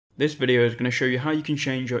This video is going to show you how you can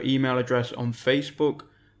change your email address on Facebook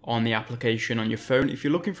on the application on your phone. If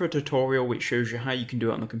you're looking for a tutorial which shows you how you can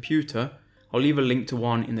do it on the computer, I'll leave a link to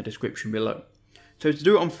one in the description below. So to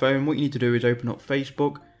do it on phone, what you need to do is open up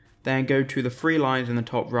Facebook, then go to the three lines in the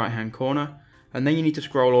top right hand corner, and then you need to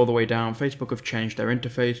scroll all the way down. Facebook have changed their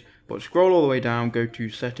interface, but scroll all the way down, go to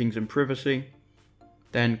Settings and Privacy,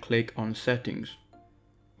 then click on Settings.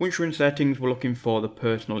 Once you're in Settings, we're looking for the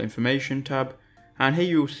Personal Information tab, and here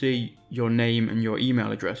you'll see your name and your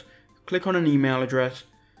email address. Click on an email address,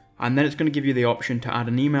 and then it's going to give you the option to add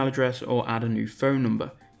an email address or add a new phone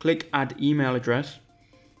number. Click Add Email Address,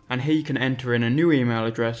 and here you can enter in a new email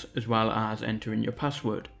address as well as enter in your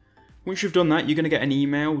password. Once you've done that, you're going to get an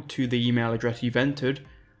email to the email address you've entered,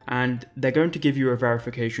 and they're going to give you a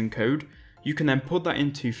verification code. You can then put that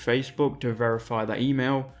into Facebook to verify that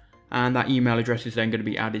email, and that email address is then going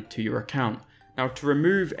to be added to your account. Now, to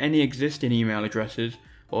remove any existing email addresses,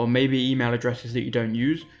 or maybe email addresses that you don't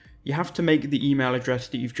use, you have to make the email address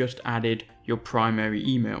that you've just added your primary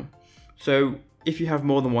email. So if you have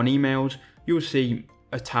more than one emails, you'll see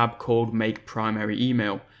a tab called Make Primary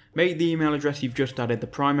Email. Make the email address you've just added the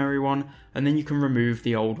primary one, and then you can remove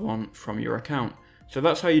the old one from your account. So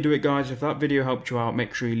that's how you do it, guys. If that video helped you out,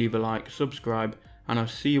 make sure you leave a like, subscribe, and I'll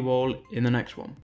see you all in the next one.